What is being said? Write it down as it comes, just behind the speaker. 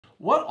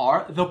What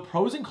are the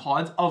pros and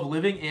cons of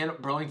living in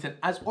Burlington?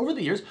 As over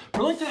the years,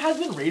 Burlington has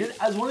been rated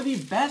as one of the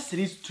best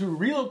cities to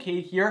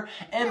relocate here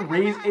and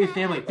raise a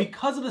family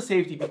because of the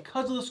safety,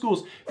 because of the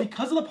schools,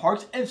 because of the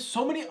parks, and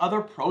so many other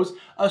pros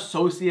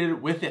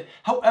associated with it.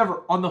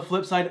 However, on the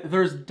flip side,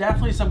 there's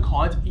definitely some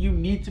cons you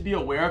need to be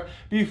aware of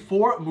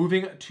before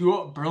moving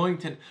to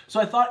Burlington. So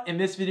I thought in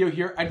this video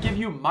here, I'd give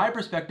you my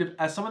perspective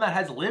as someone that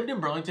has lived in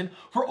Burlington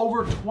for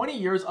over 20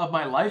 years of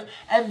my life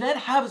and then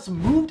has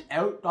moved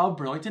out of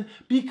Burlington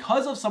because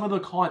of some of the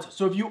cons.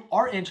 So if you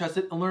are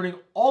interested in learning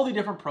all the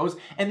different pros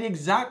and the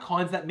exact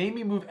cons that made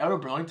me move out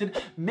of Burlington,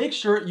 make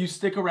sure you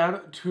stick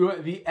around to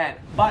the end.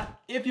 But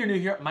if you're new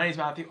here, my name is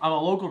Matthew. I'm a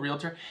local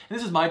realtor, and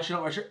this is my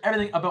channel where I share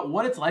everything about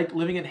what it's like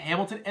living in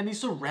Hamilton and the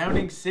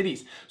surrounding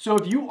cities. So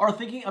if you are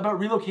thinking about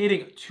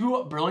relocating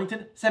to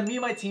Burlington, send me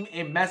and my team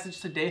a message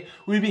today.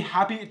 We'd be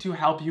happy to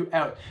help you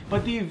out.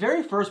 But the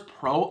very first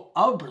pro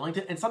of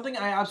Burlington, and something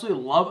I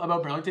absolutely love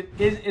about Burlington,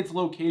 is its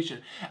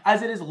location,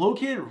 as it is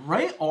located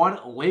right on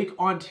Lake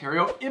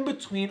Ontario, in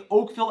between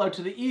Oakville out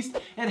to the east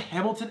and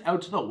Hamilton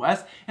out to the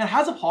west, and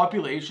has a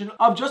population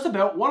of just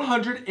about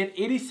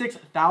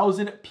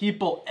 186,000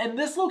 people.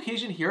 And this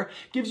location here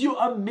gives you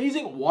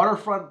amazing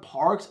waterfront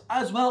parks,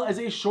 as well as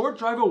a short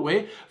drive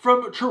away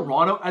from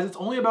Toronto, as it's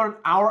only about an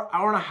hour,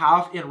 hour and a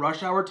half in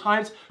rush hour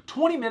times,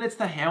 20 minutes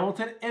to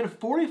Hamilton, and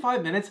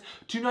 45 minutes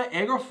to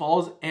Niagara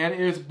Falls and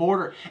its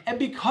border. And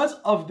because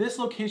of this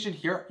location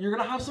here, you're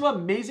gonna have some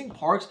amazing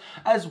parks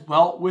as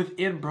well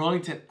within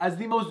Burlington, as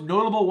the most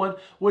notable one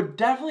would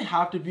definitely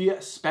have to be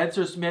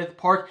Spencer Smith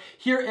Park.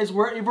 Here is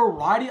where a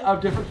variety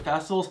of different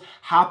festivals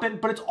happen,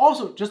 but it's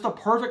also just a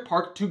perfect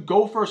park to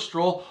go for a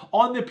stroll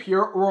on the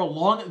pier or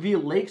along the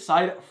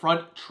lakeside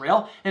front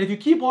trail. And if you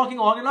keep walking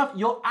long enough,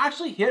 you'll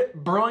actually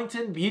hit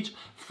Burlington Beach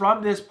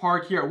from this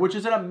park here, which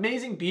is an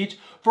amazing beach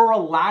for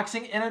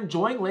relaxing and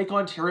enjoying Lake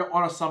Ontario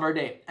on a summer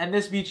day. And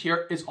this beach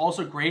here is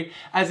also great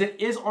as it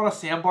is on a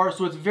sandbar,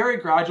 so it's very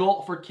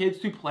gradual for kids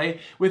to play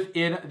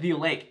within the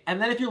lake.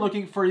 And then if you're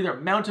looking for either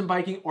mountain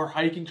biking or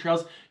hiking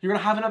trails, you're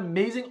gonna have an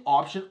amazing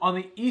option on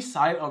the east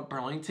side of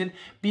Burlington,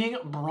 being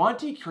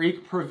Bronte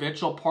Creek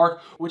Provincial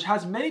Park, which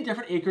has many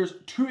different acres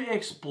to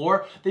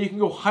explore that you can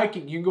go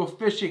hiking, you can go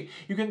fishing,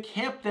 you can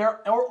camp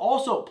there, or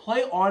also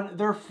play on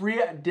their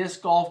free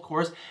disc golf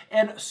course,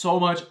 and so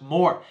much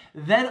more.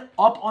 Then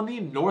up on the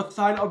north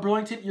side of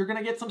Burlington, you're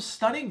gonna get some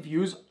stunning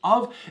views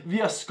of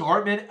the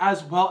escarpment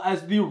as well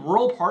as the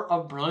rural part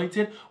of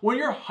Burlington when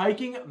you're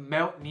hiking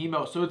Mount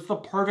Nemo. So it's the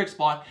perfect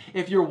spot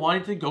if you're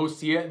wanting to go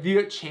see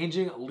the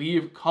changing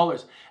leaf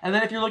colors. And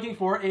then if you're looking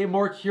for a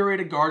more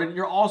curated garden,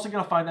 you're also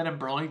gonna find that in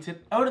Burlington.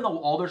 Out in the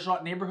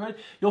Aldershot neighborhood,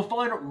 you'll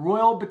find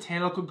Royal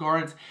Botanical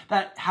Gardens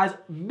that has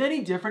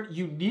many different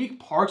unique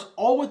parks,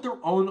 all with their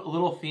own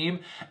little theme,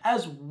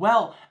 as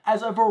well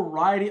as a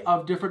variety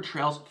of different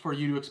trails for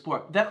you to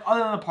explore. Then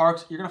other than the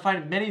parks, you're gonna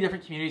find many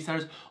different community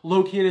centers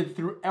located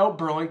throughout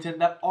Burlington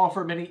that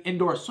offer many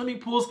indoor swimming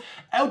pools,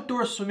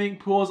 outdoor swimming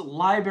pools,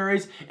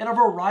 libraries, and a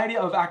variety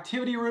of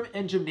activity room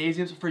and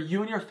gymnasiums for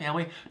you and your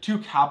family to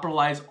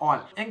capitalize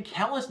on. And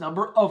countless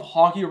number of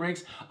hockey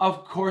rinks,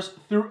 of course,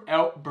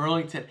 throughout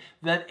Burlington.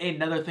 Then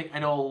another thing I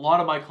know a lot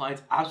of my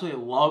clients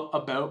absolutely love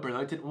about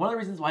Burlington, one of the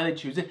reasons why they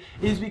choose it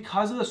is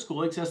because of the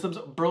schooling systems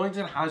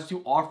Burlington has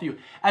to offer you.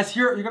 As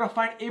here, you're gonna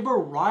find a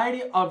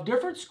variety of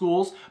different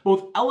schools,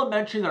 both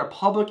elementary that are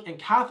public and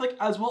Catholic,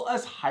 as well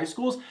as high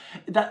schools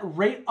that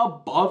rate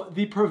above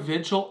the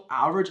provincial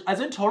average. As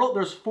in total,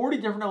 there's 40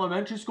 different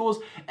elementary schools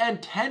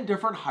and 10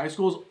 different high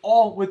schools,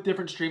 all with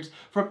different streams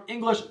from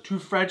English to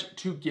French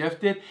to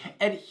gifted.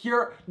 And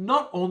here,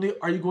 not only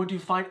are you going to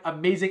find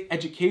amazing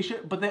education,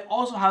 but they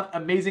also have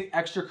amazing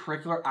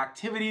extracurricular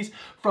activities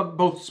from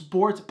both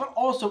sports, but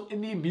also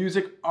in the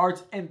music,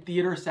 arts, and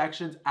theater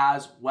sections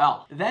as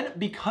well. Then,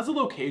 because of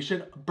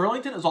location,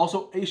 Burlington is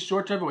also a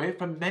short drive away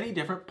from many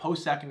different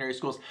post-secondary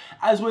schools.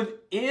 As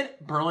within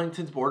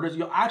Burlington's borders,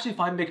 you'll actually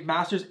find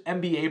McMaster's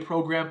MBA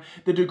program,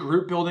 the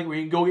DeGroot building where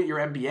you can go get your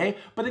MBA,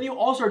 but then you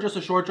also are just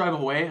a short drive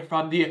away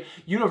from the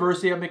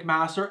University of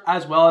McMaster,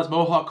 as well as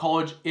Mohawk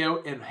College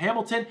out in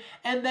Hamilton,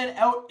 and then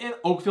out in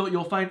Oakville,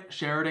 you'll find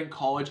Sheridan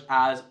College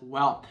as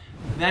well.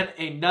 Then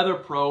another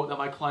pro that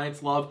my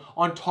clients love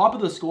on top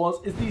of the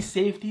schools is the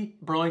safety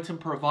Burlington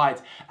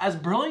provides, as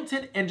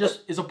Burlington and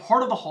just is a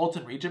part of the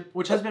Halton region,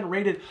 which has been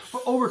rated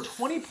for over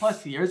 20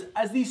 plus years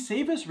as the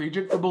safest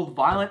region for both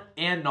violent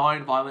and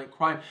non-violent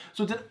crime.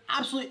 So it's an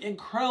absolutely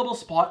incredible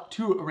spot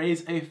to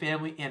raise a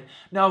family in.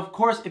 Now, of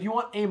course, if you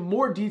want a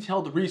more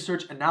detailed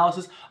research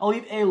analysis, I'll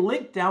leave a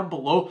link down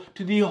below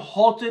to the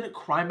Halton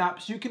crime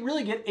map so you can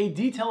really get a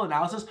detailed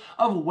analysis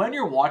of when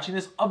you're watching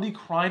this of the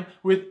crime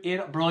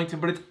within Burlington.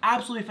 But it's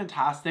absolutely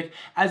fantastic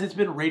as it's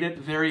been rated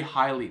very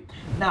highly.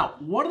 Now,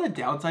 one one of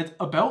the downsides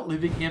about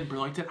living in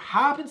Burlington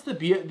happens to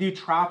be the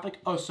traffic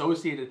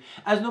associated,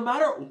 as no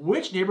matter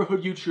which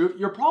neighborhood you choose,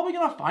 you're probably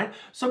going to find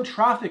some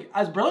traffic,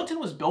 as Burlington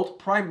was built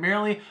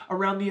primarily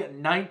around the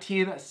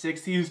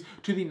 1960s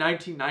to the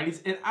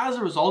 1990s, and as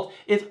a result,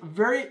 it's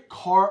very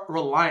car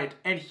reliant.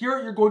 And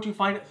here you're going to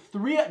find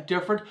 3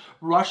 different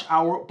rush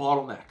hour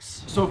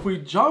bottlenecks. So if we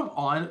jump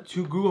on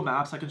to Google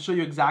Maps, I can show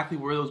you exactly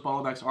where those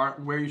bottlenecks are,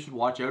 where you should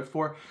watch out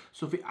for.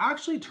 So if we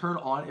actually turn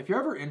on, if you're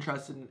ever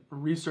interested in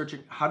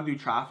researching how to do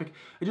traffic,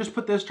 I just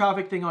put this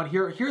traffic thing on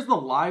here. Here's the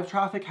live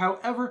traffic.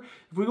 However,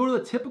 if we go to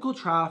the typical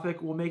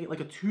traffic, we'll make it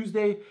like a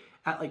Tuesday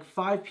at like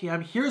 5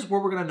 p.m. Here's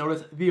where we're going to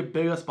notice the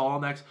biggest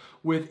bottlenecks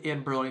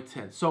within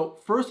Burlington. So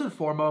first and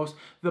foremost,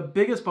 the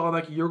biggest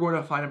bottleneck you're going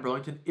to find in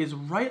Burlington is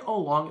right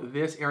along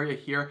this area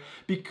here,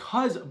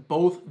 because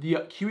both the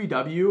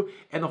QEW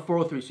and the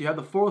 403, so you have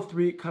the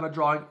 403 kind of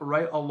drawing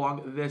right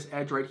along this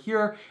edge right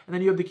here, and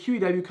then you have the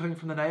QEW coming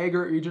from the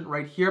Niagara region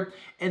right here,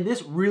 and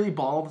this really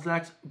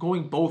bottlenecks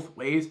going both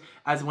ways,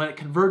 as when it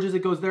converges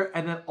it goes there,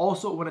 and then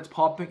also when it's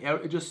popping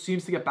out it just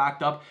seems to get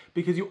backed up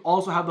because you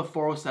also have the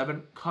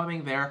 407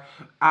 coming there,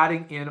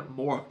 adding in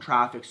more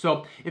traffic.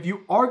 So if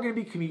you are going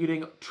to be commuting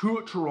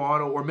to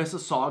Toronto or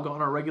Mississauga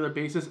on a regular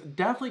basis,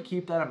 definitely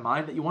keep that in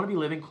mind, that you want to be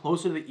living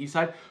closer to the east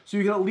side so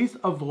you can at least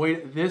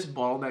avoid this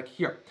bottleneck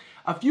here.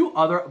 A few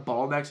other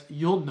bottlenecks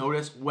you'll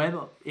notice when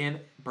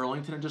in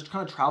Burlington and just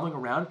kind of traveling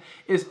around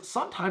is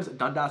sometimes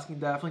Dundas can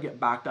definitely get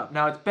backed up.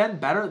 Now, it's been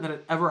better than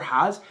it ever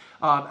has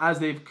as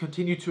they've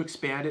continued to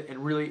expand it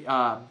and really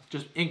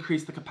just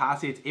increase the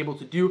capacity it's able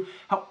to do.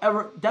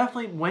 However,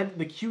 definitely when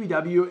the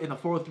QEW and the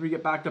 403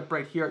 get backed up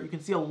right here, you can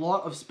see a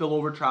lot of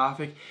spillover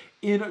traffic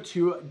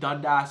into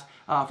Dundas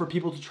for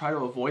people to try to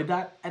avoid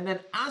that. And then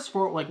as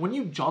for like when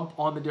you jump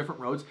on the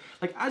different roads,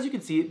 like as you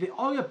can see, they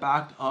all get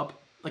backed up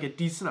like a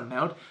decent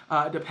amount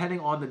depending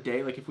on the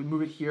day. Like if we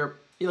move it here,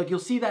 like you'll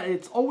see that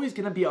it's always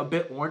going to be a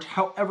bit orange.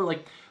 However,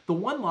 like the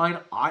one line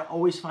I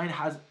always find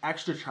has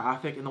extra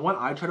traffic, and the one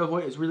I try to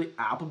avoid is really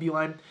Appleby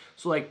line.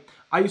 So like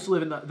I used to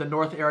live in the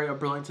north area of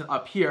Burlington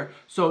up here,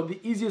 so the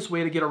easiest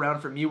way to get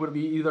around for me would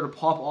be either to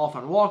pop off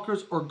on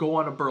Walkers or go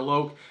on a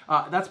Burloak.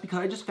 That's because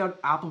I just found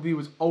Appleby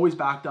was always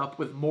backed up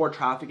with more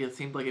traffic. It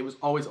seemed like it was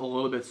always a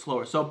little bit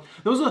slower. So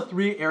those are the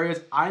 3 areas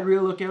I'd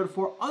really look out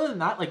for. Other than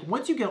that, like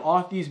once you get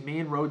off these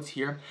main roads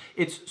here,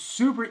 it's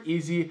super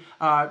easy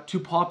to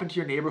pop into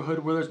your neighborhood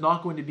where there's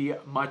not going to be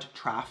much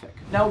traffic.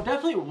 Now,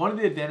 definitely one of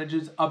the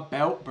advantages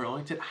about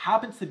Burlington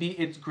happens to be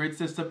its grid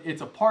system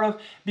it's a part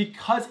of,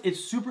 because it's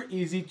super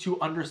easy to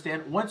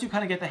understand once you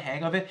kind of get the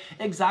hang of it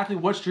exactly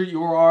what street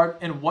you are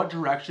and what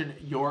direction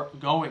you're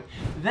going.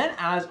 Then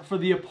as for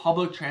the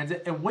public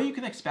transit and what you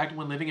can expect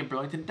when living in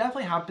Burlington,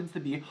 definitely happens to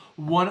be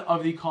one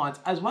of the cons.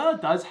 As well,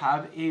 it does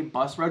have a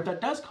bus route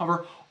that does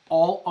cover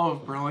all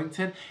of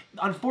Burlington.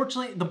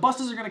 Unfortunately, the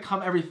buses are going to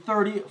come every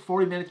 30,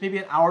 40 minutes, maybe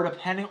an hour,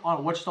 depending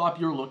on which stop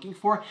you're looking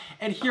for.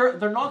 And here,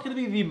 they're not going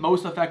to be the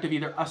most effective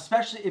either,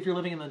 especially if you're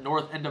living in the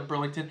north end of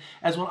Burlington.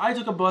 As when I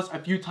took a bus a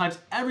few times,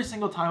 every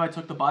single time I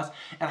took the bus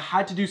and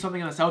had to do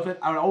something in the south end,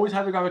 I would always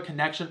have to grab a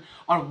connection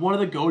on one of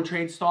the GO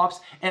train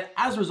stops. And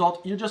as a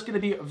result, you're just going to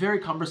be very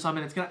cumbersome,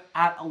 and it's going to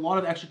add a lot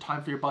of extra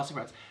time for your busing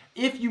routes.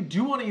 If you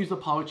do want to use the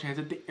public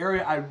transit, the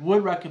area I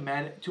would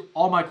recommend to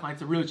all my clients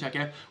to really check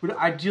out would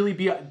ideally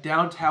be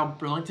downtown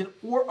Burlington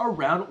or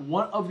around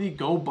one of the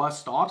GO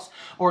bus stops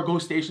or GO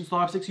station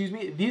stops, excuse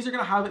me. These are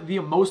going to have the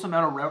most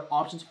amount of route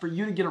options for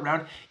you to get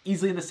around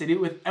easily in the city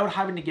without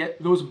having to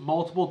get those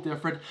multiple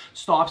different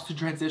stops to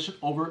transition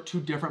over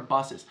to different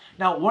buses.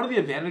 Now, one of the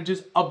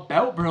advantages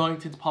about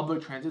Burlington's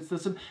public transit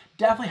system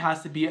definitely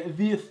has to be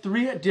the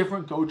 3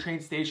 different GO train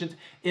stations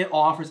it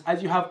offers.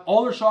 As you have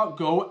Aldershot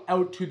GO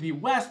out to the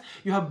west,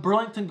 you have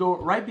Burlington GO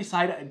right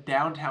beside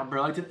downtown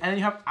Burlington, and then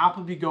you have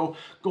Appleby GO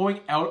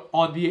going out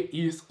on the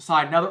east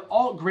side. Now, they're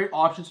all great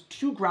options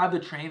to grab the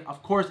train.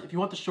 Of course, if you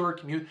want the shorter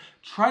commute,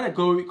 try to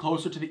go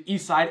closer to the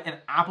east side and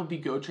Appleby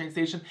GO train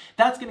station.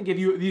 That's going to give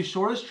you the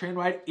shortest train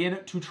ride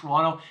into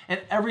Toronto,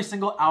 and every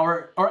single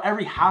hour, or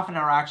every half an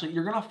hour actually,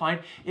 you're going to find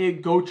a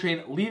GO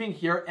train leaving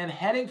here and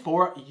heading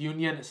for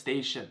Union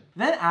Station.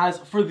 Then as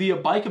for the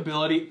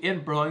bikeability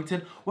in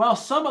Burlington, while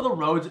some of the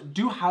roads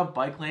do have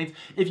bike lanes,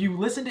 if you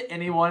listen to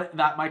anyone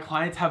that my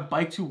clients have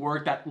bike to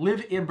work that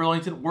live in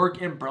Burlington,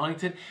 work in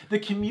Burlington, the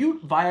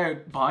commute via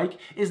bike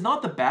is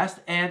not the best,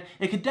 and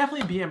it could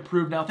definitely be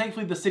improved. Now,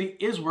 thankfully, the city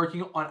is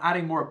working on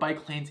adding more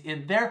bike lanes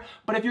in there,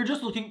 but if you're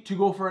just looking to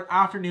go for an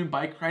afternoon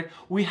bike ride,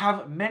 we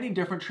have many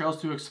different trails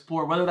to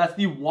explore, whether that's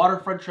the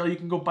waterfront trail you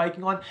can go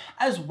biking on,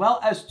 as well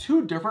as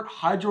 2 different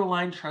hydro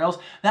line trails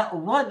that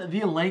run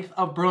the length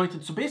of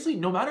Burlington. So basically,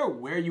 no matter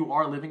where you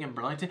are living in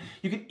Burlington,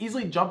 you can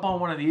easily jump on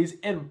one of these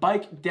and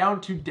bike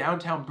down to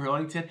downtown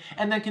Burlington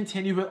and then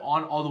continue it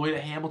on all the way to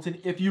Hamilton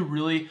if you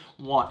really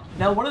want.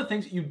 Now, one of the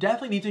things you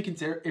definitely need to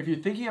consider if you're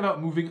thinking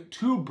about moving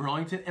to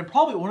Burlington, and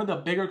probably one of the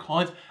bigger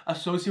cons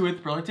associated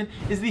with Burlington,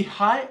 is the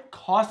high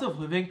cost of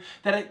living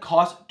that it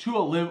costs to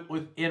live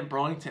within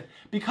Burlington.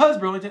 Because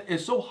Burlington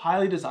is so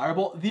highly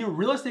desirable, the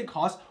real estate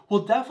costs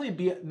will definitely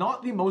be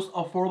not the most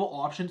affordable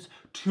options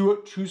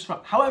to choose from.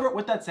 However,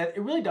 with that said,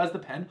 it really does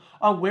depend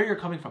on where you're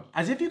coming from.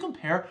 As if you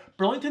compare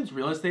Burlington's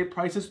real estate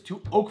prices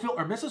to Oakville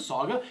or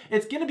Mississauga,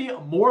 it's going to be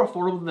more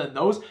affordable than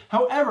those.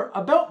 However,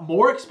 about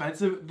more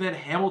expensive than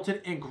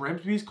Hamilton and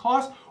Grimsby's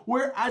cost,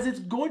 whereas it's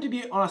going to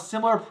be on a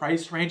similar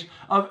price range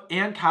of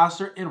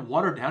Ancaster and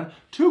Waterdown,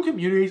 two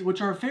communities which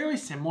are very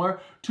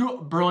similar to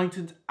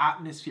Burlington's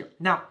atmosphere.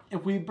 Now,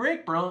 if we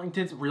break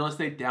Burlington's real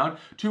estate down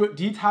to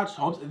detached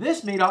homes,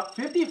 this made up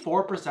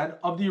 54%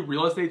 of the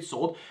real estate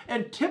sold,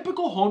 and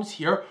typical homes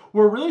here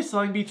were really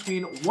selling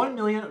between 1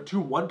 million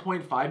to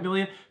 1.5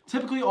 million,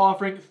 typically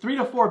offering 3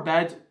 to 4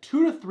 beds,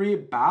 2 to 3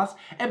 baths,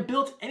 and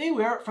built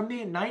anywhere from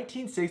the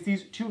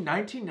 1960s to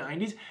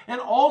 1990s,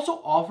 and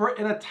also offer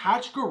an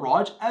attached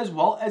garage as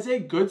well as a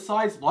good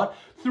sized lot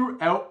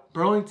throughout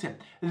Burlington.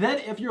 Then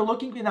if you're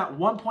looking in that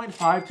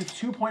 $1.5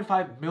 to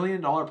 $2.5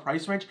 million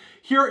price range,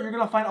 here you're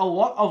going to find a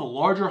lot of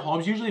larger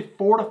homes, usually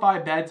 4 to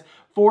 5 beds,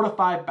 4 to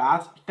 5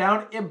 baths,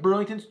 found in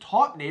Burlington's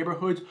top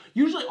neighborhoods,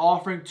 usually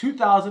offering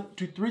 2,000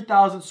 to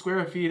 3,000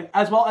 square feet,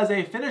 as well as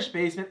a finished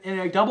basement and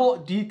a double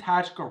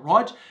detached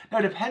garage.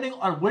 Now, depending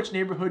on which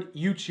neighborhood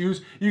you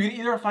choose, you can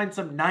either find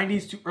some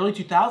 90s to early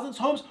 2000s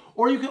homes,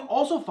 or you can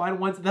also find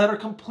ones that are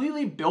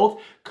completely built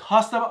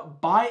custom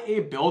by a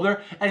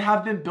builder and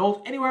have been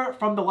built anywhere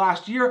from the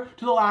last year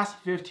to the last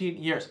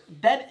 15 years.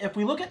 Then if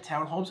we look at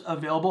townhomes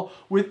available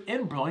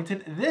within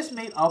Burlington, this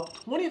made up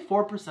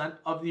 24%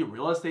 of the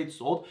real estate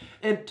sold,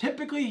 and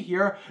typically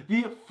here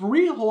the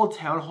freehold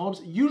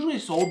townhomes usually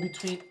sold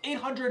between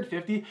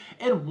 $850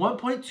 and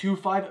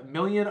 $1.25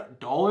 million,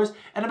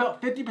 and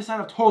about 50%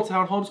 of total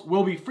townhomes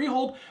will be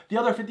freehold. The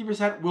other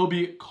 50% will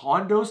be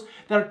condos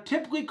that are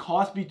typically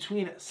cost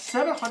between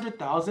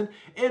 $700,000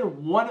 and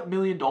 $1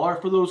 million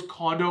for those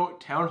condo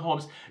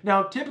townhomes.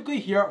 Now, typically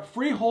here,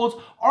 freeholds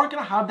aren't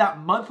going to have that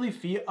monthly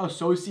fee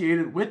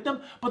associated with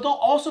them, but they'll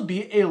also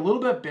be a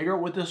little bit bigger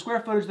with the square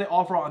footage they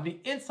offer on the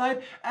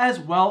inside as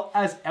well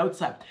as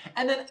outside.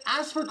 And then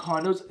as for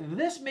condos,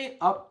 this made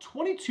up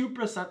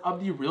 22%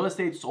 of the real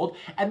estate sold,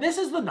 and this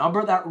is the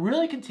number that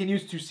really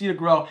continues to see to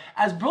grow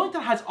as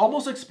Burlington has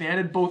almost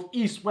expanded both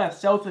east,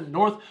 west, south, and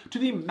north to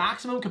the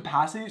maximum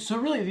capacity. So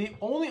really the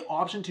only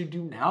option to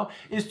do now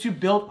is to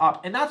build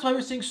up, and that's why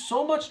we're seeing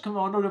so much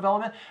condo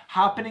development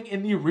happening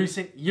in the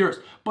recent years.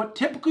 But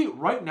typically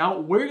right now,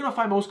 where you're going to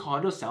find most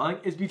condos selling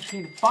is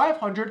between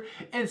 $500,000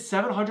 and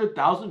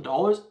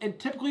 $700,000, and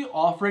typically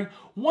offering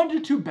 1 to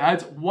 2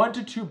 beds, 1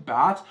 to 2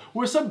 baths,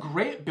 with some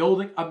great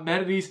building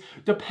amenities.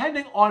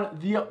 Depending on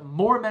the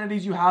more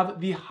amenities you have,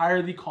 the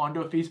higher the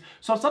condo fees.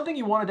 So it's something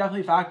you want to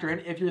definitely factor in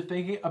if you're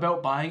thinking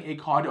about buying a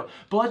condo.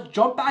 But let's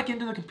jump back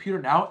into the computer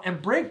now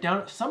and break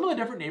down some of the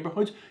different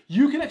neighborhoods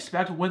you can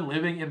expect when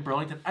living in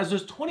Burlington, as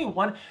there's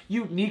 21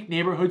 unique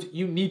neighborhoods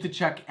you need to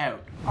check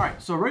out. All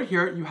right, so right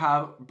here you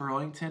have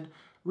Burlington,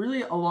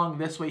 really along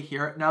this way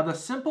here. Now, the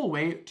simple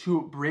way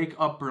to break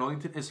up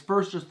Burlington is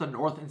first just the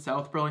north and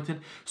south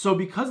Burlington. So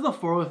because of the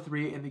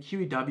 403 and the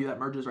QEW that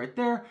merges right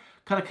there,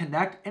 kind of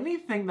connect,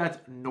 anything that's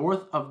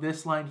north of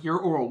this line here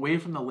or away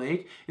from the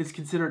lake is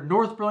considered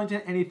North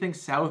Burlington. Anything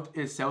south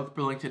is South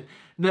Burlington.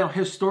 Now,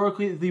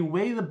 historically, the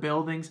way the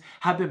buildings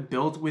have been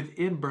built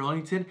within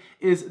Burlington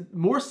is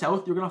more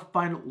south. You're going to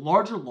find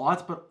larger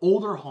lots, but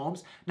older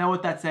homes. Now,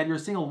 with that said, you're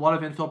seeing a lot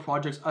of infill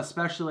projects,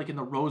 especially like in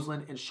the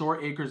Roseland and Shore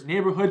Acres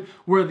neighborhood,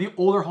 where the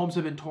older homes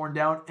have been torn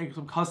down and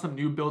some custom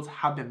new builds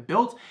have been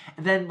built.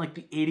 And then like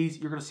the 80s,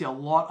 you're going to see a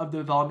lot of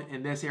development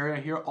in this area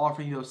here,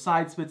 offering you those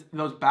side splits,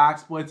 those back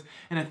splits,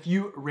 and a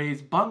few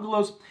raised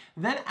bungalows.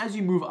 Then as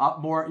you move up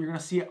more, you're going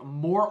to see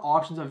more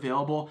options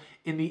available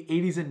in the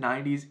 80s and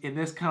 90s in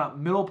this kind of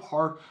middle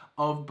part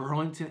of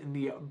Burlington, in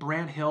the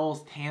Brant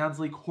Hills,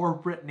 Tansley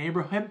corporate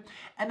neighborhood.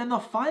 And then the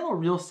final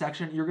real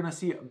section you're going to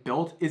see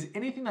built is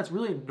anything that's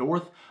really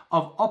north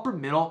of upper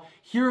middle.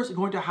 Here's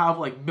going to have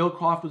like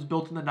Millcroft was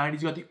built in the 90s.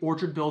 You got the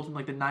Orchard built in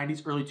like the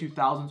 90s, early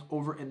 2000s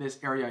over in this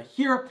area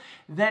here.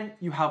 Then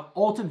you have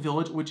Alton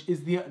Village, which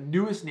is the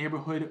newest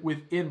neighborhood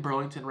within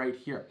Burlington right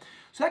here.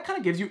 So that kind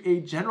of gives you a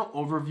general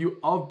overview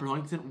of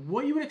Burlington,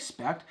 what you would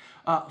expect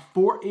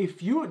for a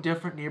few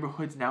different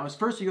neighborhoods. Now, is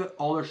first you got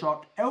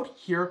Aldershot out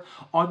here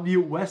on the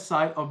west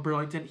side of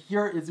Burlington.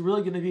 Here is really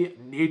going to be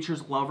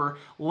nature's lover.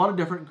 A lot of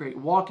different great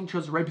walking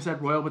trails right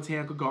beside Royal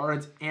Botanical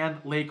Gardens and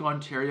Lake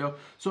Ontario.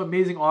 So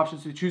amazing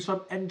options to choose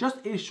from, and just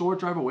a short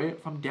drive away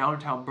from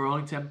downtown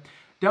Burlington.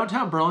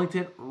 Downtown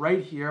Burlington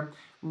right here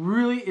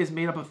really is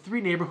made up of 3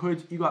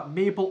 neighborhoods. You got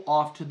Maple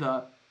off to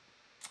the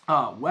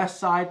west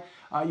side.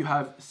 You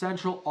have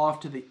Central off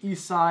to the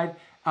east side,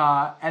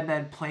 and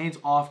then Plains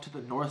off to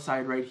the north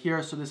side right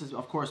here. So this is,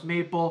 of course,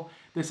 Maple.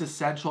 This is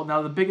Central.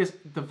 Now, the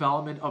biggest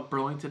development of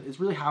Burlington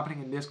is really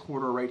happening in this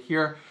corridor right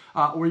here,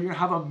 where you're going to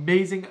have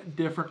amazing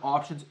different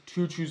options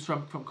to choose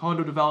from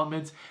condo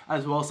developments,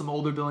 as well as some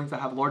older buildings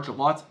that have larger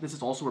lots. This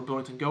is also where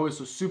Burlington Go is,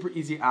 so super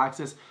easy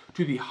access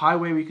to the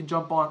highway we can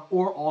jump on,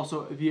 or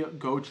also via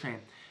GO train.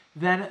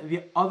 Then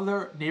the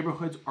other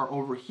neighborhoods are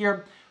over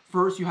here.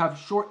 First, you have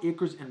Short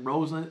Acres and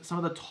Roseland, some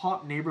of the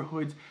top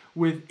neighborhoods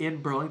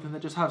within Burlington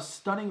that just have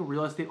stunning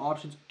real estate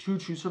options to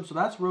choose from. So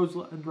that's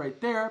Roseland right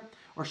there,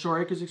 or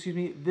Short Acres, excuse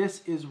me.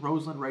 This is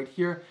Roseland right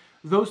here.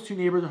 Those two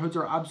neighborhoods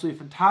are absolutely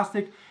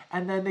fantastic.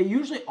 And then they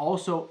usually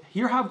also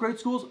here have great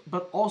schools,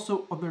 but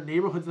also other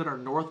neighborhoods that are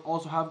north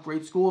also have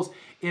great schools.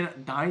 In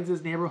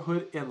Dines'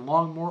 neighborhood in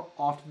Longmore,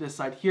 off to this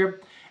side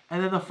here.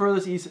 And then the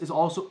furthest east is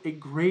also a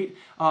great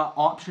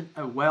option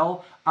as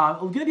well. It's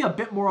going to be a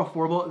bit more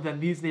affordable than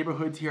these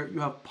neighborhoods here. You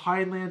have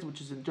Pinelands,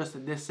 which is just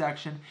in this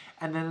section,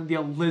 and then the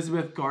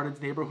Elizabeth Gardens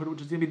neighborhood,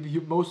 which is going to be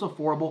the most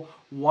affordable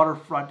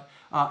waterfront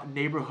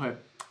neighborhood.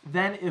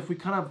 Then if we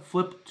kind of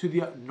flip to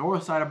the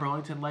north side of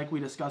Burlington, like we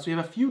discussed, we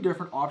have a few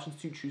different options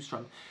to choose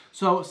from.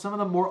 So some of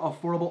the more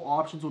affordable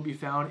options will be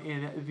found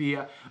in the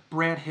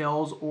Brant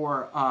Hills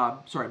or,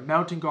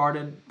 Mountain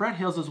Garden. Brant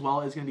Hills as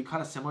well is going to be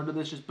kind of similar to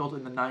this, just built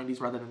in the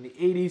 90s rather than the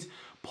 80s.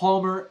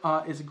 Palmer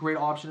is a great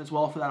option as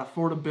well for that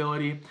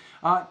affordability.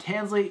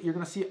 Tansley, you're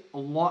going to see a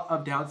lot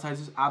of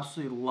downsizes.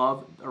 Absolutely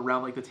love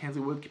around like the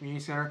Tansley Wood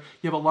Community Center.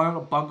 You have a lot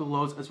of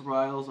bungalows as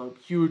well as a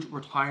huge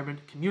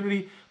retirement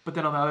community. But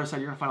then on the other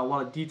side, you're going to find a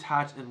lot of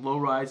detached and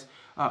low-rise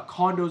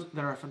condos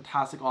that are a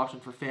fantastic option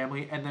for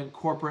family. And then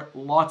corporate,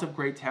 lots of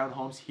great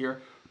townhomes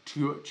here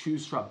to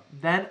choose from.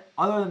 Then,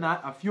 other than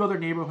that, a few other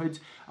neighborhoods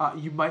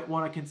you might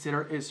want to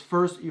consider is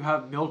first, you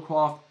have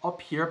Millcroft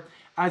up here.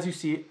 As you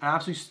see, an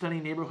absolutely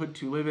stunning neighborhood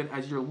to live in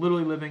as you're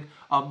literally living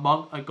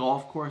among a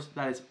golf course.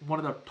 That is one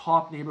of the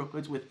top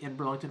neighborhoods within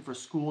Burlington for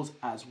schools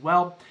as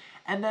well.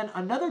 And then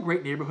another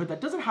great neighborhood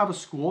that doesn't have a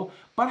school,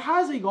 but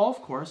has a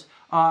golf course.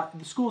 The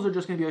schools are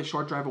just going to be a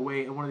short drive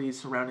away in one of these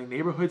surrounding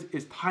neighborhoods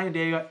is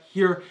Tyandaga.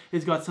 Here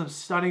it's got some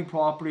stunning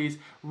properties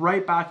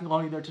right backing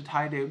along there to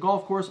Tyandaga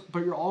Golf Course,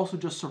 but you're also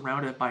just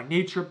surrounded by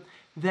nature.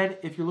 Then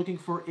if you're looking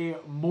for a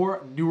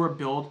more newer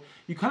build,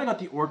 you kind of got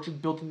the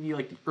Orchard built in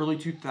the early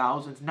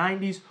 2000s,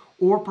 90s,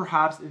 or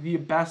perhaps the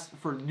best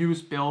for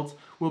newest builds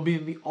will be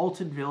in the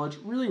Alton Village,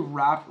 really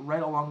wrapped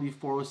right along the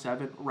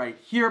 407 right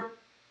here.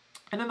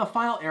 And then the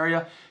final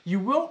area, you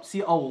won't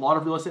see a lot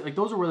of real estate. Like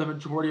those are where the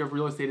majority of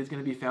real estate is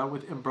going to be found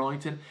within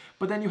Burlington.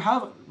 But then you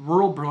have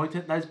rural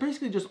Burlington. That is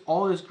basically just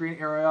all this green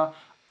area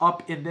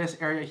up in this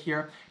area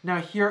here. Now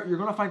here, you're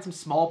going to find some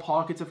small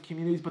pockets of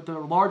communities, but the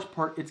large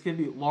part, it's going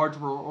to be large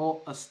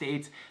rural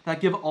estates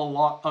that give a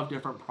lot of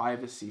different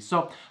privacy.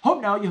 So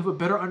hope now you have a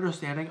better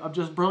understanding of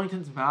just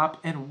Burlington's map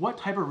and what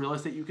type of real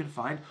estate you can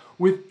find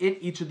within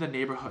each of the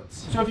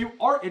neighborhoods. So if you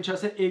are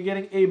interested in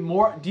getting a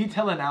more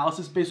detailed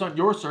analysis based on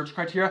your search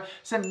criteria,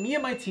 send me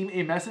and my team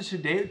a message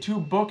today to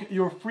book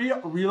your free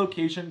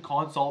relocation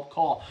consult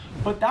call.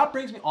 But that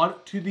brings me on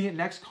to the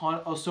next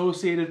con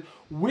associated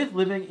with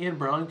living in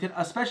Burlington,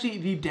 especially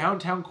the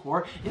downtown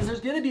core, is there's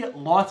going to be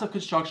lots of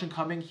construction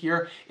coming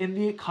here in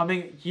the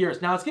coming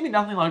years. Now, it's going to be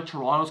nothing like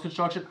Toronto's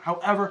construction.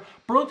 However,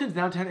 Burlington's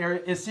downtown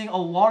area is seeing a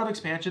lot of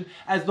expansion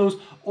as those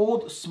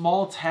old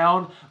small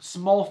town,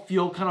 small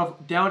field kind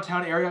of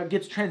downtown area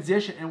gets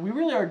transitioned. And we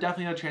really are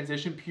definitely in a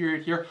transition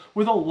period here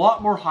with a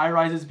lot more high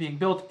rises being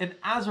built. And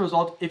as a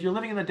result, if you're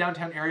living in the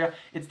downtown area,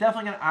 it's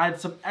definitely going to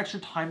add some extra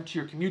time to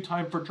your commute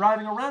time for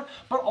driving around,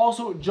 but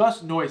also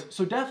just noise.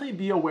 So definitely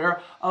be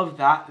aware of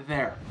that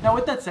there. Now,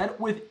 with that said,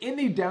 within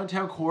the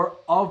downtown core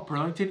of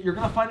Burlington, you're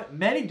going to find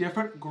many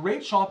different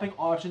great shopping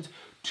options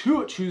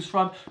to choose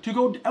from to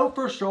go out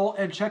for a stroll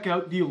and check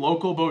out the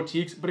local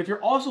boutiques. But if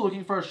you're also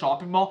looking for a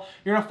shopping mall,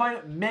 you're going to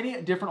find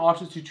many different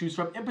options to choose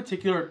from, in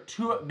particular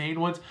two main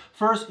ones.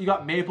 First, you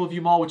got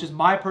Mapleview Mall, which is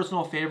my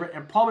personal favorite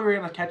and probably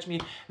going to catch me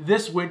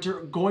this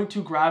winter going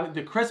to grab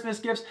the Christmas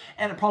gifts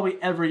and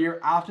probably every year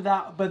after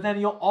that. But then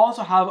you'll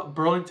also have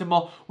Burlington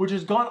Mall, which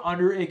has gone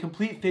under a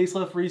complete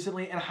facelift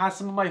recently and has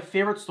some of my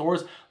favorite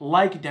stores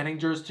like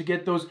Denninger's to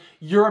get those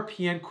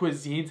European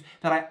cuisines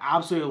that I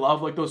absolutely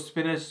love, like those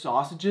spinach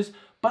sausages.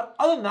 But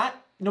other than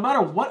that, no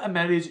matter what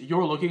amenities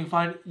you're looking to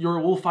find,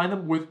 you'll find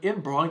them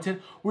within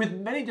Burlington with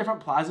many different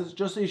plazas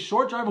just a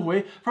short drive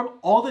away from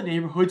all the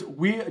neighborhoods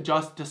we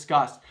just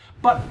discussed.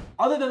 But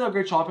other than the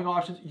great shopping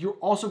options, you're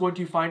also going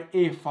to find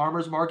a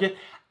farmer's market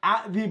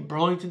at the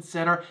Burlington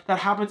Center that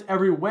happens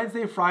every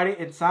Wednesday, Friday,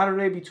 and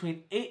Saturday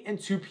between 8 and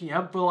 2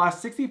 p.m. for the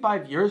last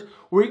 65 years,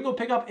 where you can go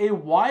pick up a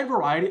wide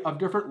variety of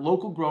different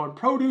local grown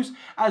produce,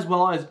 as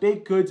well as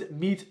baked goods,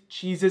 meat,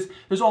 cheeses.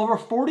 There's over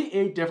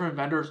 48 different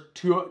vendors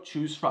to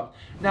choose from.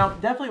 Now,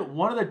 definitely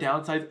one of the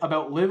downsides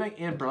about living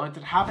in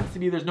Burlington happens to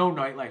be there's no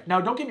nightlife. Now,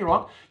 don't get me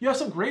wrong, you have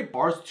some great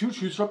bars to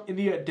choose from in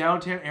the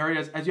downtown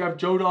areas, as you have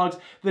Joe Dog's,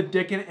 the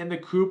Dickon, and the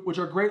Coop, which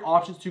are great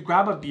options to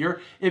grab a beer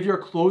if you're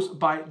close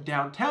by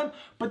downtown.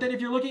 But then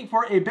if you're looking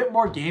for a bit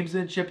more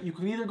gamesmanship, you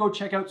can either go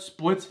check out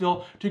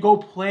Splitsville to go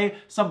play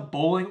some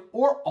bowling,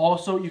 or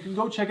also you can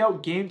go check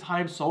out Game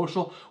Time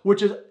Social,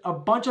 which is a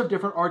bunch of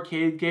different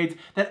arcade games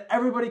that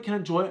everybody can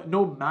enjoy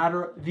no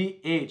matter the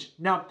age.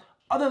 Now,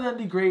 other than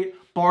the great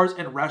bars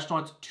and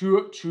restaurants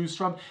to choose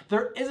from.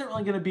 There isn't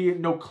really going to be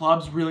no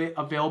clubs really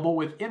available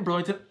within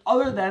Burlington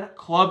other than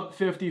Club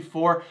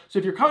 54. So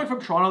if you're coming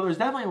from Toronto, there's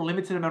definitely a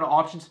limited amount of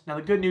options. Now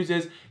the good news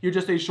is you're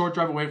just a short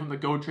drive away from the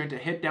GO train to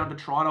hit down to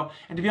Toronto.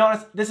 And to be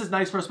honest, this is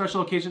nice for a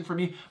special occasion for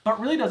me, but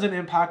really doesn't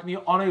impact me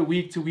on a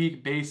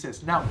week-to-week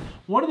basis. Now,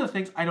 one of the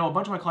things I know a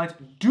bunch of my clients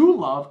do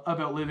love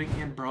about living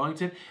in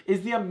Burlington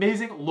is the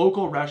amazing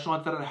local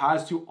restaurants that it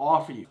has to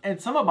offer you.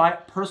 And some of my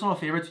personal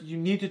favorites you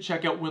need to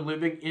check out when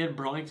living in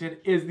Burlington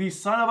is the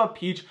Son of a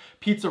Peach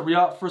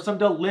Pizzeria for some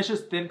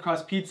delicious thin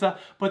crust pizza,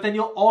 but then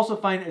you'll also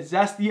find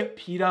Zesty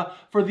Pita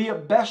for the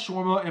best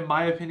shawarma in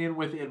my opinion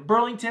within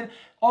Burlington.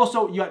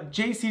 Also, you got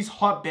JC's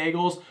Hot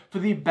Bagels for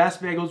the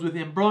best bagels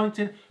within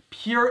Burlington.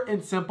 Pure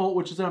and Simple,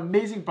 which is an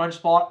amazing brunch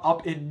spot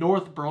up in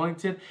North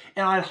Burlington,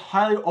 and I'd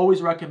highly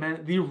always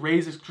recommend the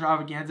Ray's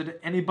Extravaganza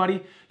to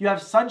anybody. You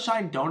have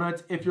Sunshine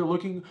Donuts if you're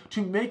looking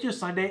to make your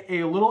Sunday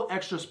a little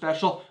extra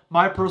special.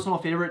 My personal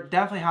favorite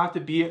definitely have to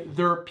be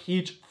their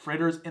peach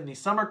fritters in the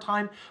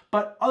summertime,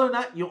 but other than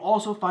that, you'll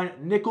also find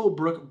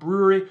Nickelbrook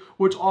Brewery,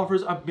 which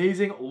offers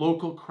amazing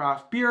local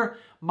craft beer.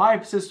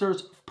 My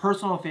sister's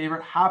personal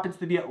favorite happens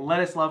to be at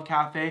Lettuce Love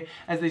Cafe,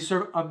 as they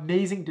serve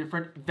amazing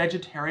different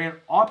vegetarian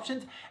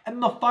options.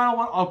 And the final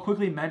one I'll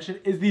quickly mention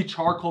is the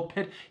Charcoal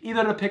Pit,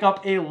 either to pick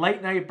up a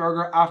late night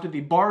burger after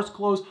the bars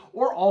close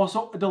or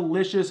also a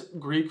delicious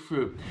Greek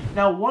food.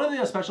 Now, one of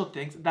the special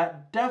things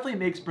that definitely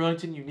makes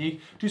Burlington unique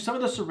to some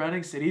of the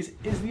surrounding cities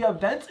is the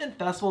events and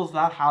festivals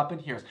that happen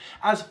here.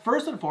 As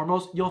first and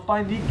foremost, you'll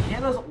find the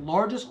Canada's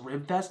largest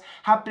Rib Fest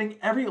happening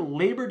every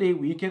Labor Day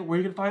weekend, where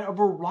you can find a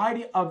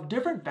variety of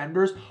different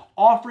vendors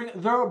offering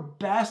their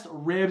best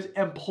ribs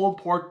and pulled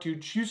pork to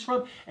choose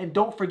from. And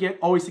don't forget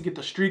always to get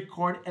the street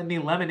corn and the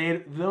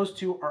lemonade. Those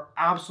two are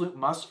absolute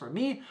musts for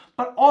me.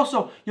 But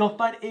also, you'll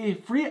find a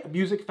free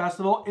music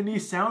festival in the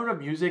Sound of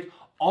Music,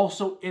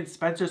 also in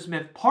Spencer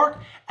Smith Park.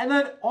 And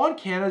then on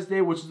Canada's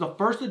Day, which is the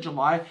 1st of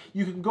July,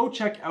 you can go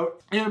check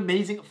out an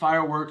amazing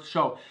fireworks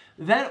show.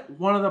 Then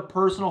one of the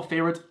personal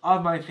favorites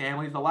of my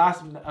family, the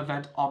last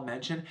event I'll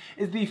mention,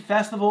 is the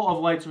Festival of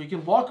Lights, where you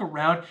can walk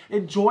around,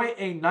 enjoy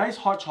a nice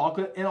hot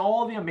chocolate and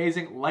all the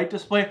amazing light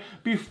display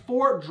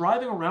before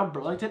driving around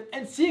Burlington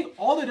and seeing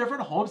all the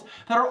different homes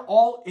that are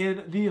all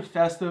in the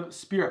festive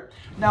spirit.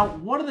 Now,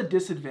 one of the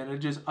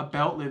disadvantages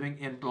about living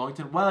in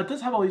Burlington, while it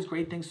does have all these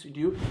great things to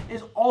do,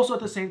 is also at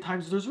the same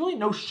time, there's really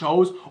no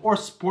shows or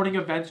sporting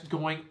events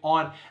going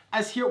on.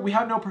 As here, we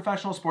have no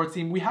professional sports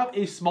team. We have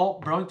a small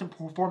Burlington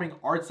Performing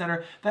Arts Center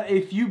that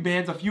a few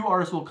bands, a few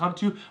artists will come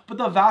to, but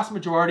the vast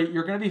majority,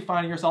 you're going to be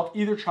finding yourself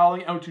either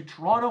traveling out to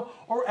Toronto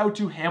or out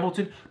to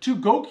Hamilton to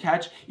go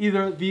catch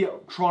either the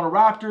Toronto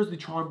Raptors, the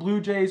Toronto Blue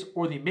Jays,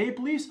 or the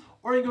Maple Leafs,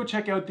 or you can go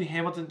check out the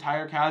Hamilton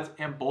Tiger Cats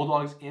and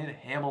Bulldogs in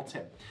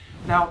Hamilton.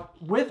 Now,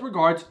 with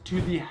regards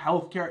to the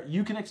healthcare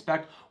you can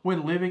expect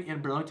when living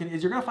in Burlington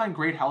is you're going to find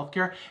great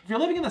healthcare. If you're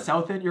living in the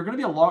South End, you're going to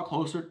be a lot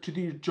closer to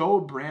the Joe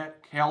Brant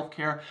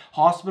Healthcare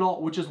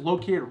Hospital, which is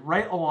located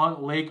right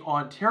along Lake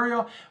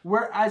Ontario.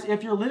 Whereas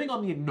if you're living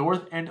on the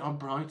north end of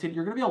Burlington,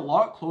 you're going to be a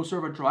lot closer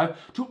of a drive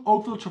to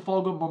Oakville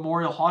Trafalgar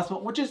Memorial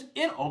Hospital, which is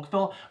in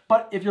Oakville.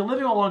 But if you're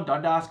living along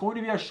Dundas, going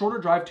to be a shorter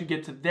drive to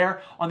get to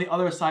there on the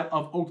other side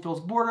of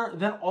Oakville's border,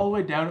 then all the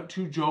way down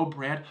to Joe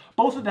Brant.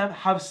 Both of them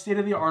have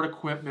state-of-the-art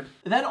equipment.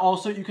 Then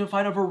also you can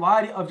find a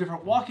variety of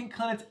different walk-in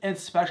clinics and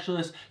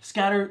specialists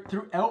scattered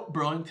throughout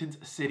Burlington's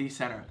city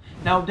center.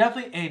 Now,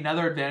 definitely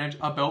another advantage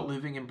about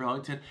living in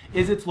Burlington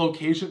is its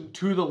location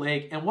to the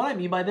lake. And what I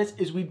mean by this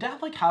is we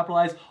definitely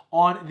capitalize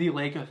on the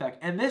lake effect.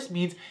 And this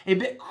means a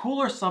bit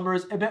cooler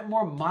summers, a bit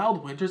more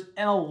mild winters,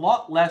 and a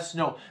lot less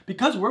snow.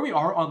 Because where we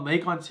are on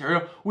Lake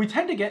Ontario, we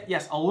tend to get,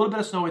 yes, a little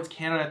bit of snow. It's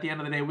Canada at the end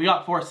of the day. We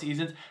got 4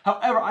 seasons.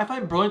 However, I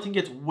find Burlington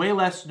gets way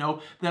less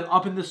snow than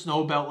up in the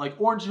snow belt like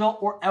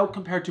Orangeville or out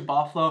compared to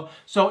Buffalo.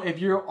 So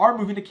if you are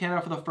moving to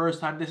Canada for the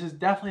first time, this is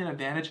definitely an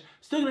advantage.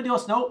 Still gonna deal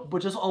with snow,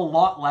 but just a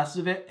lot less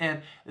of it.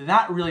 And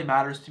that really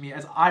matters to me,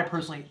 as I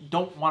personally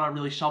don't want to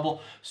really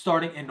shovel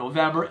starting in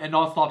November and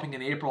not stopping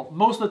in April.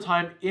 Most of the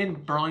time in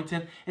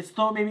Burlington, it's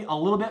snowing maybe a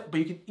little bit, but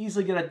you can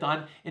easily get it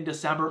done in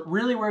December.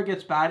 Really where it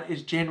gets bad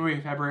is January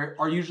and February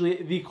are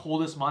usually the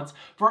coldest months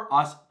for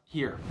us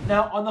here.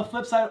 Now, on the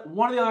flip side,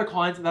 one of the other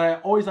cons that I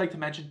always like to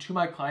mention to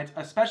my clients,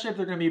 especially if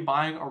they're going to be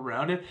buying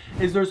around it,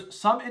 is there's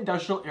some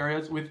industrial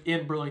areas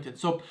within Burlington.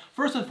 So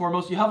first and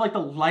foremost, you have like the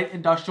light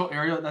industrial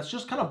area that's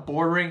just kind of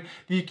bordering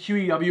the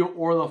QEW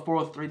or the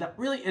 403. That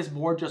really is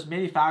more just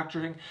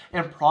manufacturing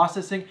and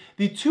processing.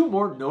 The two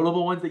more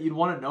notable ones that you'd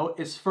want to know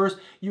is first,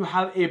 you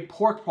have a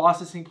pork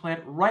processing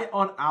plant right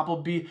on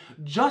Appleby,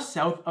 just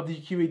south of the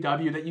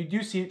QEW, that you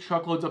do see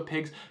truckloads of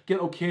pigs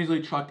get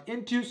occasionally trucked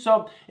into.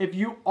 So if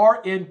you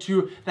are into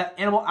that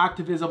animal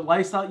activism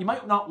lifestyle, you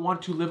might not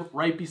want to live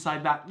right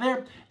beside that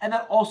there. And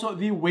then also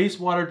the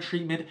wastewater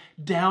treatment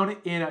down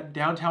in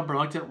downtown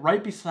Burlington,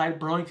 right beside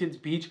Burlington's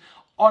beach,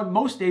 On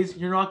most days,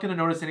 you're not going to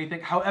notice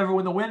anything. However,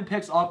 when the wind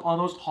picks up on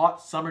those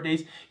hot summer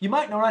days, you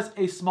might notice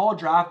a small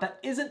draft that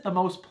isn't the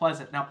most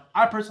pleasant. Now,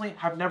 I personally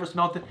have never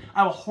smelled it.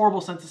 I have a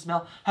horrible sense of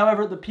smell.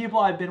 However, the people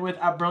I've been with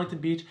at Burlington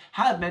Beach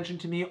have mentioned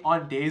to me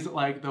on days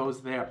like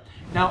those there.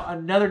 Now,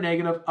 another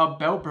negative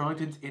about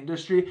Burlington's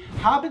industry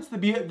happens to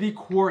be the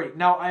quarry.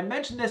 Now, I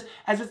mentioned this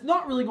as it's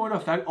not really going to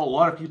affect a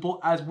lot of people,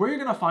 as where you're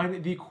going to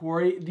find the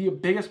quarry, the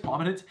biggest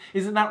prominence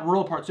is in that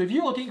rural part. So if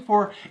you're looking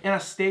for an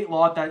estate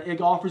lot that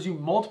it offers you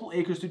multiple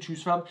acres to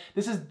choose from,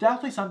 this is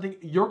definitely something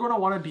you're going to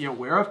want to be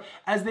aware of,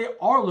 as they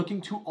are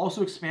looking to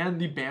also expand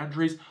the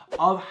boundaries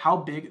of how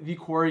big the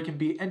quarry can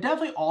be, and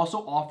definitely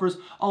also offers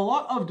a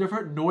lot of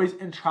different noise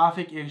and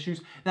traffic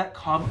issues that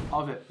come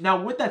of it.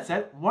 Now, with that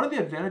said, one of the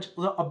advantages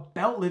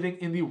about living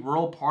in the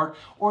rural part,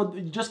 or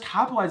just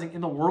capitalizing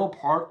in the rural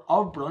part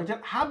of Burlington,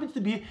 happens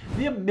to be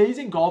the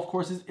amazing golf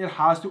courses it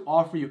has to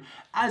offer you.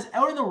 As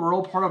out in the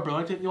rural part of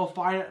Burlington, you'll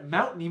find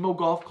Mount Nemo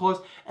Golf Course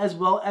as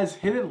well as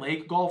Hidden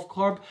Lake Golf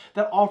Club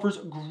that offers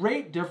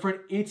great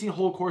different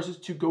 18-hole courses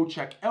to go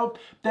check out.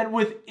 Then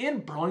within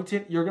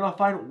Burlington, you're going to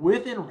find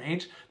within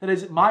range that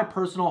is my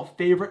personal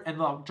favorite and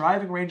the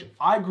driving range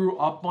I grew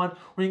up on,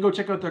 where you can go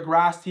check out their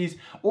grass tees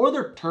or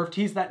their turf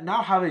tees that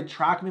now have a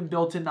TrackMan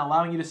built in,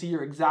 allowing you to see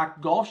your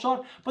exact golf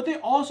shot. But they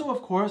also,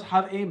 of course,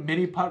 have a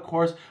mini putt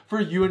course for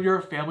you and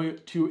your family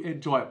to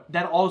enjoy.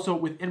 Then also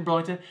within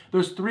Burlington,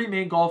 there's 3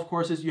 main golf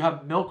courses. You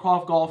have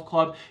Millcroft Golf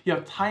Club, you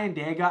have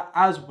Tyandaga,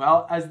 as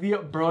well as the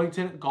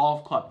Burlington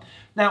Golf Club.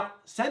 Now,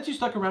 since you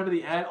stuck around to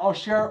the end, I'll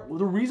share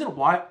the reason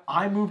why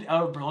I moved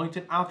out of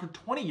Burlington after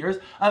 20 years.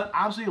 I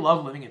absolutely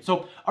love living it.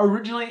 So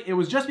originally, it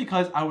was just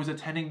because I was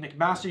attending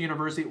McMaster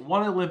University,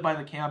 wanted to live by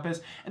the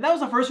campus, and that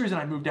was the first reason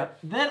I moved out.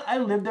 Then I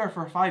lived there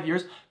for 5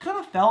 years, kind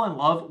of fell in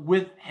love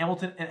with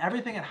Hamilton and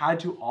everything it had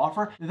to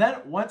offer. Then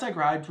once I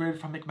graduated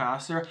from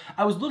McMaster,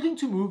 I was looking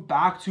to move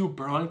back to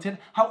Burlington.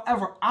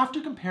 However, after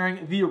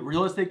comparing the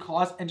real estate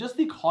costs and just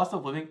the cost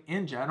of living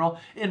in general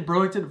in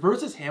Burlington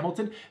versus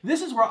Hamilton,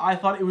 this is where I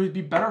thought it would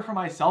be better for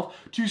myself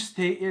to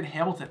stay in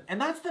Hamilton. And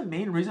that's the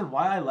main reason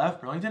why I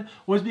left Burlington,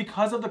 was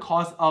because of the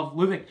cost of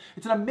living.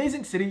 It's an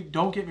amazing city,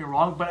 don't get me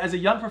wrong, but as a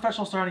young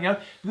professional starting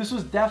out, this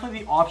was definitely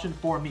the option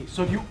for me.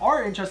 So if you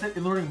are interested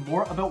in learning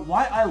more about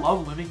why I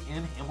love living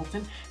in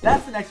Hamilton,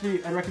 that's the next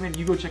video I'd recommend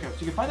you go check out.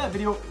 So you can find that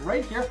video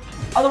right here.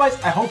 Otherwise,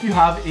 I hope you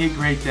have a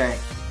great day.